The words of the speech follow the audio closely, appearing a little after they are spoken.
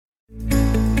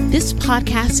This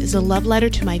podcast is a love letter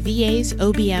to my VAs,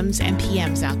 OBMs, and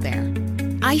PMs out there.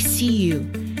 I see you.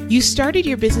 You started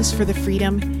your business for the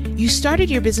freedom. You started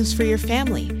your business for your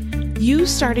family. You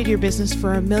started your business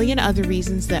for a million other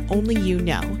reasons that only you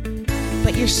know.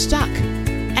 But you're stuck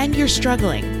and you're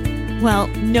struggling. Well,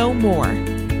 no more.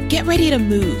 Get ready to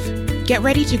move. Get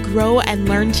ready to grow and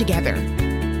learn together.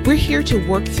 We're here to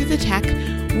work through the tech,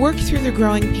 work through the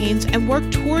growing pains, and work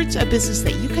towards a business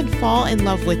that you can fall in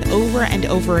love with over and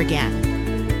over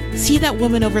again. See that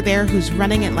woman over there who's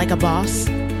running it like a boss?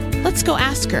 Let's go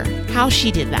ask her how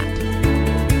she did that.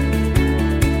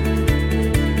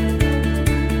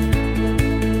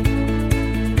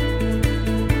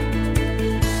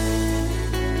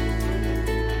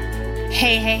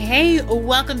 Hey,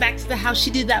 welcome back to the How She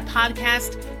Did That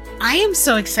podcast. I am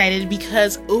so excited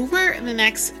because over the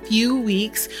next few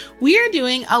weeks, we are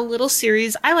doing a little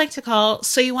series I like to call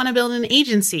So You Want to Build an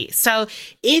Agency. So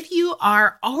if you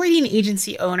are already an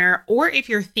agency owner, or if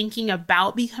you're thinking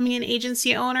about becoming an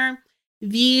agency owner,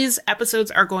 these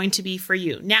episodes are going to be for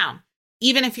you. Now,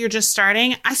 even if you're just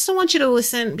starting, I still want you to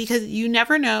listen because you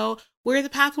never know where the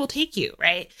path will take you,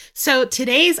 right? So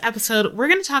today's episode, we're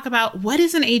going to talk about what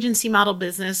is an agency model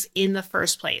business in the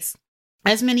first place.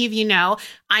 As many of you know,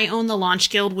 I own the Launch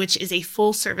Guild, which is a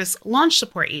full service launch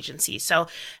support agency. So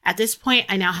at this point,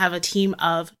 I now have a team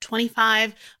of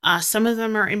 25. Some of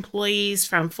them are employees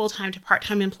from full-time to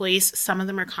part-time employees. Some of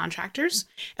them are contractors.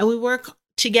 And we work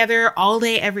together all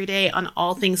day, every day on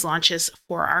all things launches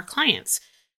for our clients.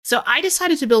 So I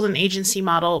decided to build an agency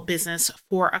model business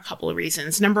for a couple of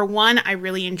reasons. Number one, I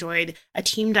really enjoyed a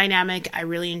team dynamic. I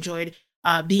really enjoyed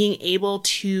being able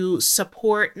to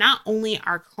support not only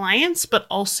our clients, but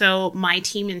also my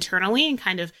team internally and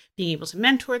kind of being able to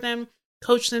mentor them,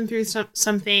 coach them through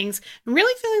some things. I'm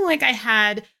really feeling like I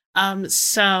had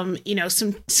some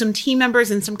team members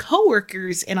and some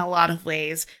coworkers in a lot of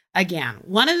ways. Again,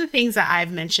 one of the things that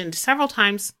I've mentioned several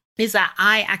times is that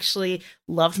I actually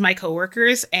loved my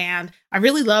coworkers, and I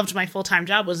really loved my full-time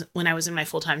job. When I was in my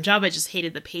full-time job, I just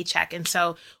hated the paycheck. And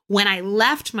so when I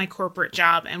left my corporate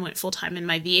job and went full-time in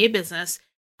my VA business,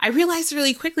 I realized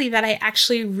really quickly that I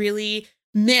actually really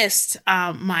missed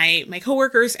my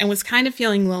coworkers and was kind of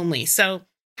feeling lonely. So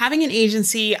having an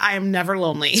agency, I am never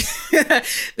lonely.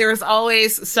 There is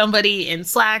always somebody in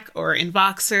Slack or in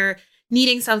Voxer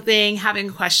needing something, having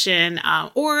a question,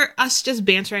 or us just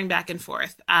bantering back and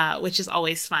forth, which is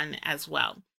always fun as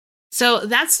well. So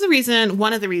that's the reason,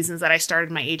 one of the reasons that I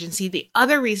started my agency. The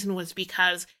other reason was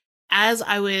because as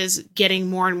I was getting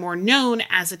more and more known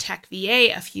as a tech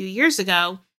VA a few years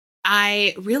ago,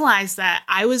 I realized that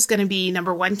I was going to be,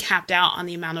 number one, capped out on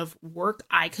the amount of work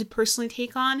I could personally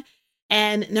take on.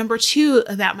 And number two,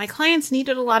 that my clients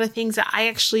needed a lot of things that I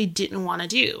actually didn't want to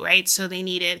do, right? So they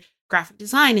needed graphic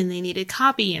design and they needed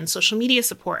copy and social media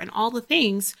support and all the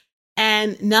things.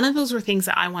 And none of those were things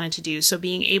that I wanted to do. So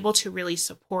being able to really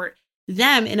support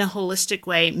them in a holistic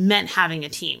way meant having a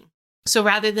team. So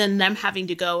rather than them having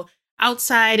to go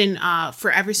outside and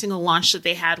for every single launch that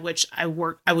they had, which I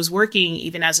was working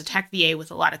even as a tech VA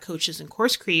with a lot of coaches and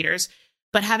course creators,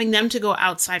 but having them to go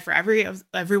outside for every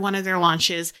one of their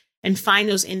launches and find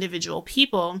those individual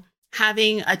people,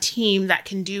 having a team that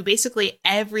can do basically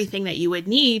everything that you would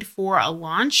need for a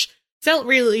launch felt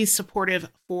really supportive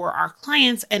for our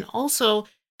clients and also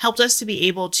helped us to be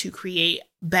able to create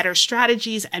better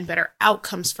strategies and better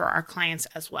outcomes for our clients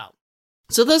as well.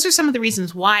 So those are some of the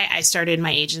reasons why I started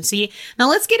my agency. Now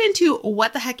let's get into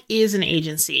what the heck is an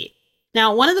agency.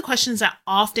 Now, one of the questions that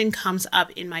often comes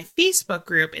up in my Facebook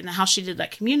group in the How She Did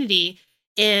That community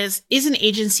is an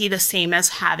agency the same as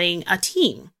having a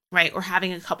team? Right? Or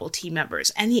having a couple team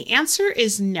members? And the answer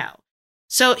is no.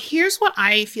 So here's what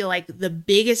I feel like the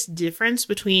biggest difference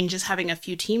between just having a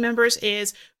few team members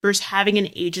is versus having an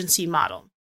agency model.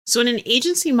 So in an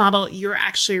agency model, you're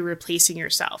actually replacing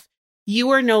yourself. You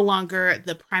are no longer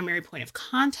the primary point of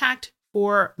contact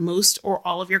for most or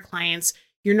all of your clients.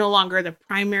 You're no longer the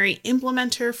primary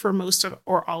implementer for most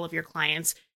or all of your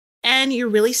clients. And you're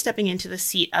really stepping into the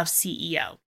seat of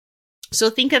CEO. So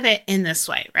think of it in this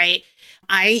way, right?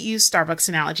 I use Starbucks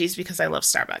analogies because I love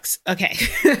Starbucks.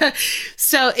 Okay.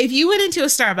 So if you went into a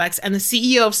Starbucks and the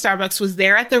CEO of Starbucks was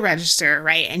there at the register,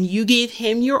 right? And you gave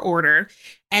him your order,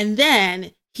 and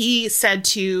then he said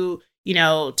to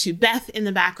Beth in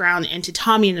the background and to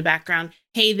Tommy in the background,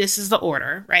 hey, this is the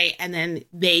order, right? And then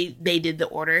they did the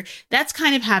order. That's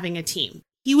kind of having a team.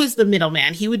 He was the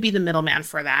middleman. He would be the middleman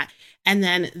for that. And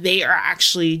then they are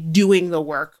actually doing the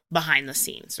work behind the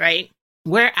scenes, right?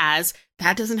 Whereas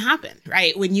that doesn't happen,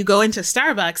 right? When you go into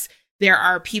Starbucks, There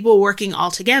are people working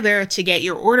all together to get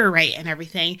your order right and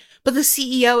everything, but the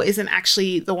CEO isn't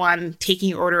actually the one taking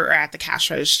your order or at the cash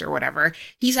register or whatever.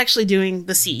 He's actually doing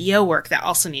the CEO work that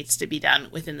also needs to be done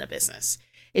within the business.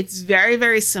 It's very,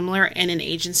 very similar in an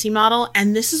agency model.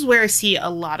 And this is where I see a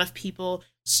lot of people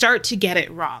start to get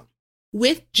it wrong.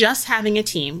 With just having a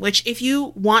team, which if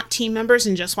you want team members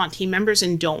and just want team members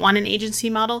and don't want an agency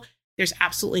model, there's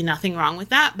absolutely nothing wrong with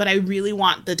that. But I really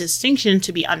want the distinction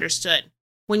to be understood.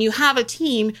 When you have a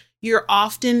team, you're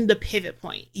often the pivot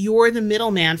point. You're the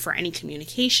middleman for any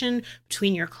communication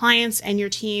between your clients and your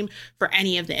team, for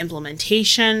any of the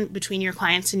implementation between your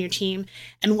clients and your team.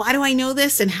 And why do I know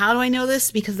this and how do I know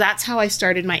this? Because that's how I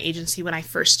started my agency when I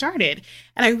first started.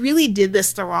 And I really did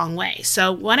this the wrong way.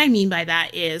 So what I mean by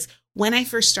that is when I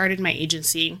first started my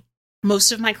agency,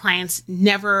 most of my clients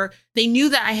they knew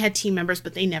that I had team members,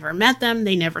 but they never met them.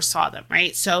 They never saw them,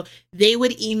 right? So they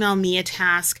would email me a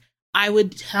task. I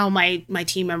would tell my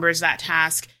team members that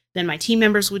task. Then my team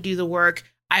members would do the work.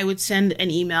 I would send an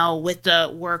email with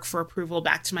the work for approval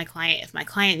back to my client. If my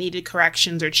client needed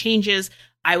corrections or changes,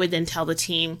 I would then tell the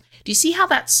team. Do you see how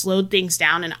that slowed things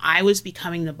down and I was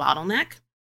becoming the bottleneck?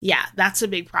 Yeah, that's a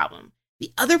big problem.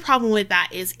 The other problem with that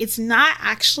is it's not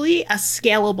actually a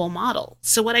scalable model.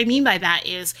 So what I mean by that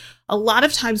is a lot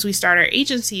of times we start our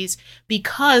agencies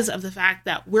because of the fact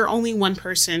that we're only one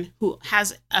person who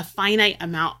has a finite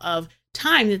amount of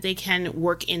time that they can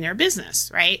work in their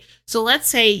business, right? So let's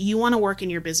say you want to work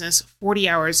in your business 40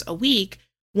 hours a week.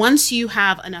 Once you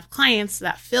have enough clients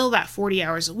that fill that 40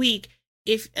 hours a week,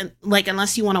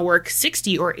 unless you want to work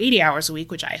 60 or 80 hours a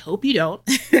week, which I hope you don't,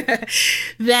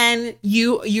 then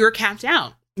you're capped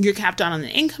out. You're capped out on the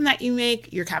income that you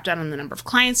make. You're capped out on the number of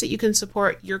clients that you can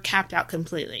support. You're capped out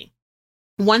completely.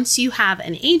 Once you have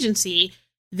an agency,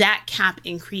 that cap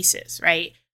increases,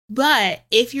 right? But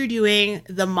if you're doing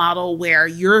the model where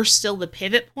you're still the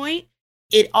pivot point,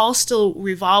 it all still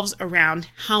revolves around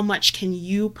how much can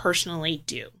you personally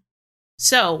do.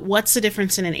 So what's the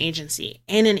difference in an agency?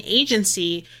 In an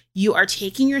agency, you are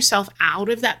taking yourself out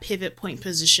of that pivot point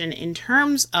position in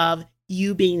terms of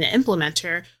you being the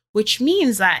implementer, which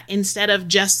means that instead of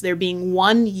just there being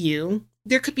one you,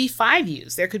 there could be 5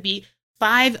 yous. There could be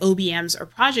 5 OBMs or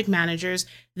project managers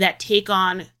that take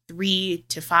on 3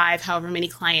 to 5, however many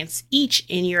clients each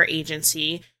in your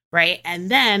agency, right?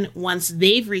 And then once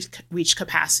they've reached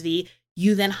capacity,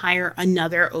 you then hire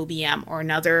another OBM or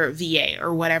another VA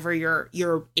or whatever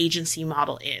your agency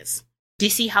model is. Do you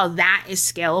see how that is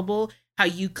scalable? How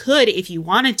you could, if you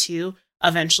wanted to,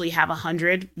 eventually have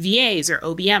 100 VAs or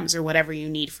OBMs or whatever you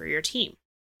need for your team.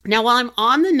 Now, while I'm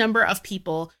on the number of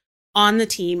people on the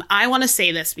team, I want to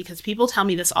say this because people tell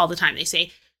me this all the time. They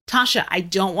say, Tasha, I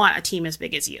don't want a team as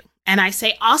big as you. And I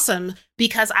say, awesome,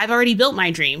 because I've already built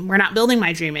my dream. We're not building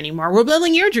my dream anymore. We're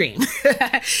building your dream.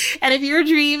 And if your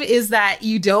dream is that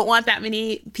you don't want that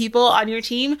many people on your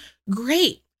team,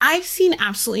 great. I've seen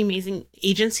absolutely amazing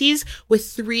agencies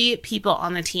with 3 people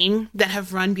on the team that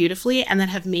have run beautifully and that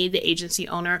have made the agency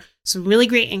owner some really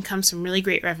great income, some really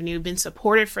great revenue, been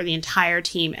supported for the entire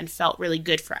team and felt really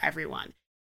good for everyone.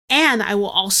 And I will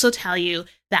also tell you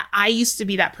that I used to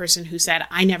be that person who said,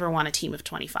 I never want a team of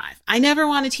 25. I never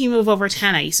want a team of over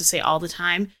 10, I used to say all the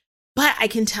time. But I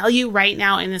can tell you right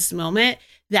now in this moment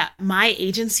that my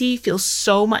agency feels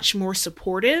so much more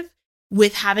supportive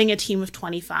with having a team of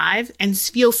 25 and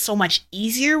feels so much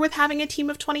easier with having a team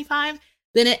of 25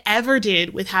 than it ever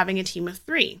did with having a team of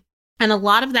 3. And a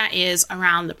lot of that is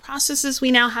around the processes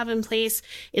we now have in place.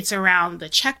 It's around the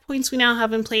checkpoints we now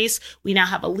have in place. We now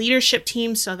have a leadership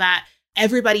team so that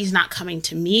everybody's not coming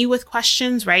to me with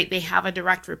questions, right? They have a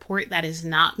direct report that is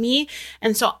not me.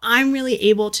 And so I'm really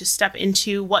able to step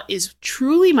into what is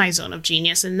truly my zone of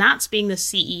genius. And that's being the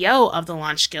CEO of the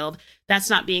Launch Guild.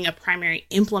 That's not being a primary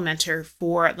implementer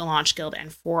for the Launch Guild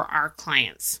and for our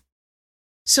clients.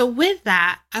 So with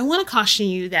that, I want to caution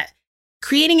you that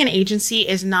creating an agency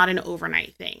is not an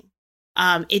overnight thing.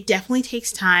 It definitely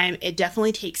takes time. It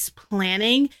definitely takes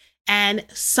planning. And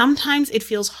sometimes it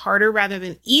feels harder rather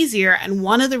than easier. And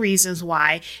one of the reasons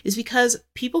why is because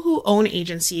people who own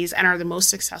agencies and are the most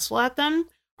successful at them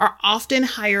are often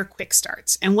hire quick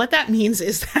starts. And what that means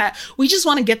is that we just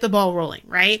want to get the ball rolling,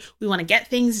 right? We want to get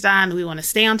things done. We want to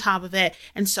stay on top of it.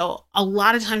 And so a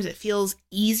lot of times it feels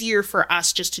easier for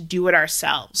us just to do it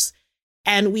ourselves.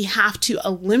 And we have to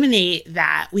eliminate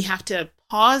that. We have to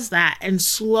pause that and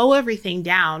slow everything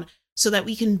down so that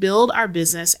we can build our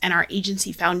business and our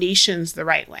agency foundations the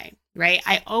right way, right?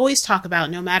 I always talk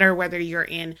about no matter whether you're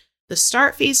in the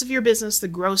start phase of your business, the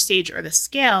growth stage, or the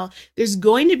scale, there's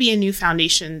going to be a new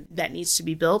foundation that needs to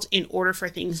be built in order for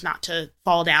things not to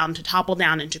fall down, to topple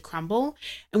down, and to crumble.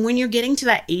 And when you're getting to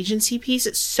that agency piece,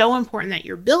 it's so important that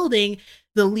you're building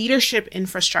the leadership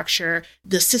infrastructure,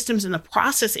 the systems and the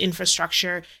process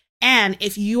infrastructure. And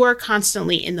if you are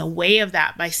constantly in the way of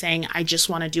that by saying, I just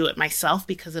want to do it myself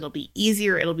because it'll be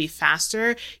easier, it'll be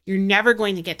faster, you're never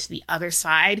going to get to the other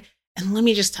side. And let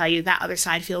me just tell you, that other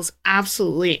side feels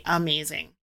absolutely amazing.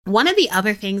 One of the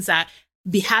other things that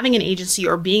having an agency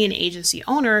or being an agency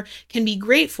owner can be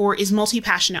great for is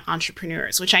multi-passionate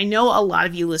entrepreneurs, which I know a lot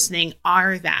of you listening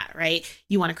are that, right?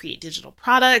 You want to create digital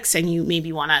products and you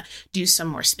maybe want to do some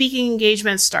more speaking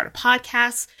engagements, start a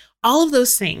podcast, all of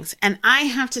those things. And I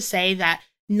have to say that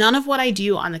none of what I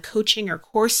do on the coaching or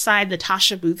course side, the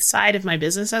Tasha Booth side of my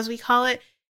business, as we call it,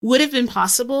 would have been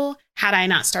possible had I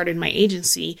not started my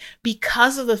agency,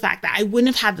 because of the fact that I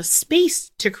wouldn't have had the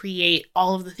space to create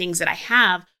all of the things that I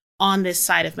have on this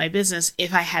side of my business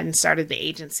if I hadn't started the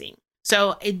agency.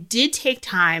 So it did take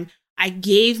time. I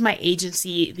gave my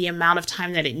agency the amount of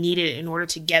time that it needed in order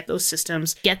to get those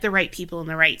systems, get the right people in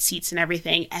the right seats and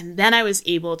everything. And then I was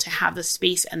able to have the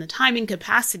space and the time and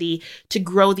capacity to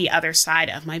grow the other side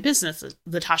of my business,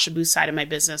 the Tasha Booth side of my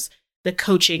business, the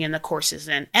coaching and the courses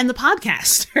and the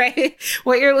podcast, right?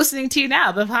 What you're listening to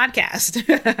now, the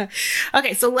podcast.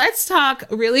 Okay, so let's talk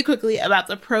really quickly about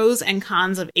the pros and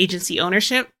cons of agency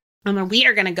ownership. And then we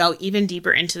are going to go even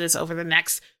deeper into this over the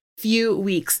next few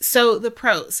weeks. So the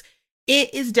pros,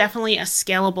 it is definitely a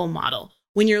scalable model.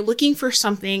 When you're looking for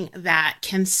something that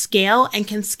can scale and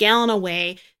can scale in a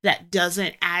way that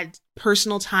doesn't add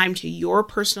personal time to your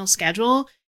personal schedule,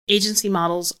 agency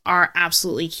models are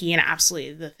absolutely key and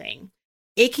absolutely the thing.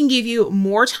 It can give you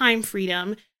more time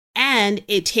freedom, and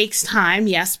it takes time,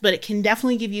 yes, but it can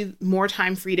definitely give you more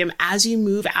time freedom as you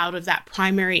move out of that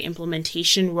primary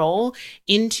implementation role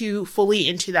fully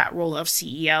into that role of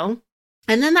CEO.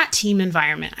 And then that team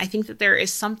environment. I think that there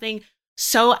is something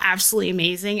so absolutely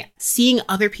amazing seeing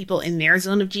other people in their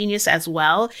zone of genius as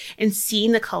well, and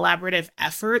seeing the collaborative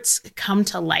efforts come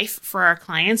to life for our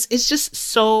clients. It's just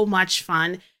so much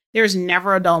fun. There's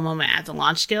never a dull moment at the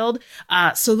Launch Guild.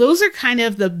 So those are kind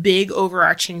of the big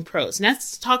overarching pros. Now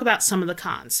let's talk about some of the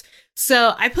cons.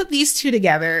 So I put these two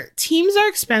together. Teams are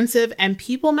expensive and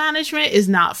people management is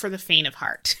not for the faint of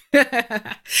heart.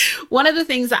 One of the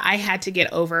things that I had to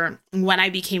get over when I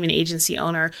became an agency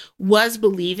owner was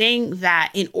believing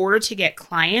that in order to get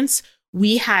clients,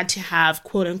 we had to have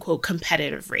quote unquote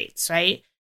competitive rates, right?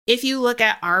 If you look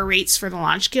at our rates for the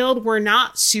Launch Guild, we're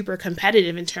not super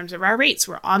competitive in terms of our rates.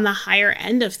 We're on the higher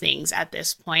end of things at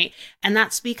this point. And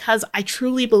that's because I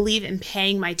truly believe in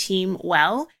paying my team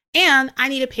well, and I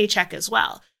need a paycheck as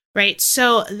well, right?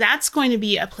 So that's going to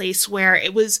be a place where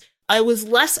it was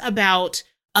less about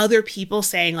other people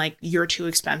saying like, you're too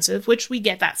expensive, which we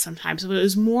get that sometimes, but it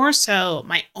was more so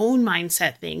my own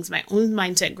mindset things, my own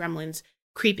mindset gremlins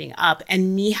creeping up,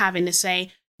 and me having to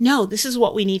say, no, this is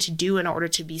what we need to do in order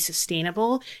to be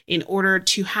sustainable, in order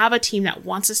to have a team that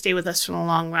wants to stay with us for the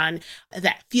long run,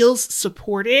 that feels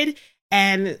supported,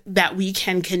 and that we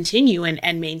can continue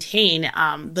and maintain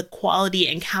the quality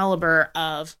and caliber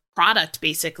of product,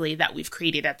 basically, that we've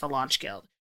created at the Launch Guild.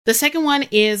 The second one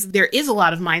is there is a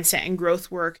lot of mindset and growth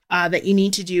work that you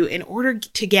need to do in order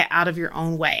to get out of your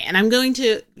own way. And I'm going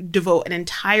to devote an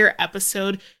entire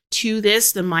episode to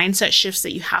this, the mindset shifts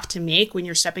that you have to make when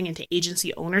you're stepping into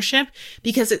agency ownership,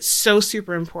 because it's so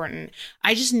super important.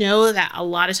 I just know that a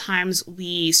lot of times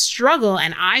we struggle,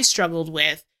 and I struggled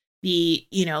with the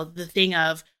thing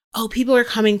of, oh, people are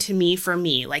coming to me for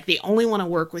me, like they only want to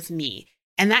work with me.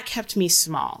 And that kept me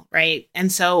small, right? And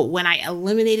so when I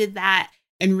eliminated that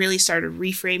and really started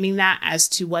reframing that as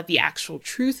to what the actual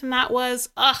truth in that was,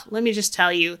 let me just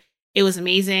tell you, it was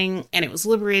amazing and it was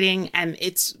liberating. And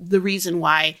it's the reason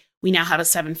why we now have a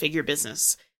 7-figure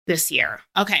business this year.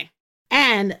 Okay.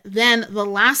 And then the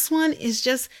last one is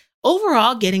just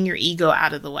overall getting your ego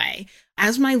out of the way.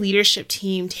 As my leadership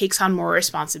team takes on more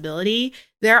responsibility,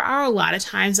 there are a lot of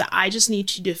times that I just need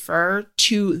to defer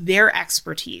to their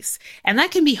expertise. And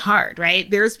that can be hard, right?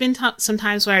 There's been some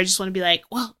times where I just want to be like,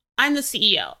 well, I'm the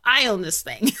CEO. I own this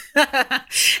thing.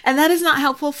 And that is not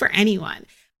helpful for anyone.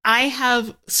 I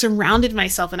have surrounded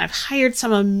myself and I've hired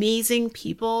some amazing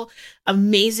people,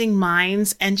 amazing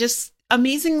minds, and just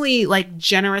amazingly like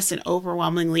generous and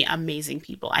overwhelmingly amazing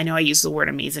people. I know I use the word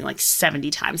amazing like 70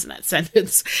 times in that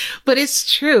sentence, but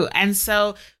it's true. And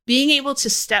so being able to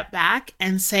step back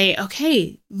and say,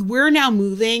 okay, we're now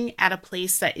moving at a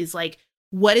place that is like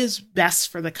what is best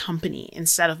for the company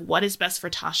instead of what is best for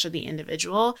Tasha, the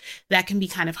individual. That can be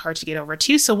kind of hard to get over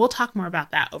too. So we'll talk more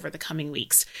about that over the coming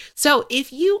weeks. So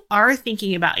if you are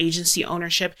thinking about agency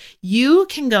ownership, you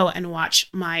can go and watch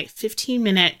my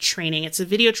 15-minute training. It's a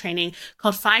video training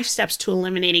called 5 Steps to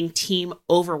Eliminating Team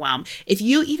Overwhelm. If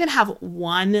you even have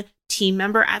one team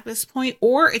member at this point,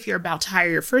 or if you're about to hire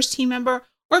your first team member,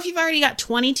 or if you've already got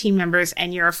 20 team members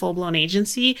and you're a full-blown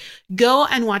agency, go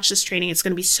and watch this training. It's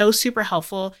going to be so super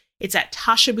helpful. It's at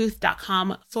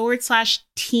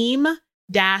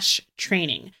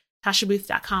tashabooth.com/team-training.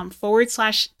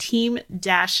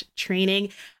 tashabooth.com/team-training.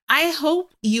 I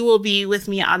hope you will be with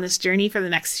me on this journey for the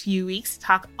next few weeks to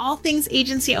talk all things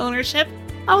agency ownership.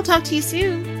 I will talk to you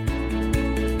soon.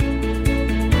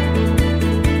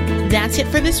 That's it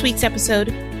for this week's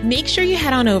episode. Make sure you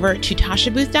head on over to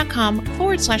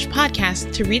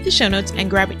tashabooth.com/podcast to read the show notes and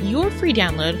grab your free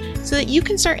download so that you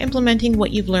can start implementing what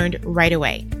you've learned right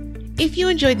away. If you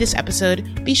enjoyed this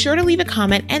episode, be sure to leave a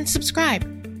comment and subscribe.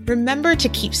 Remember to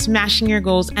keep smashing your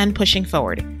goals and pushing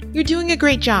forward. You're doing a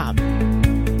great job.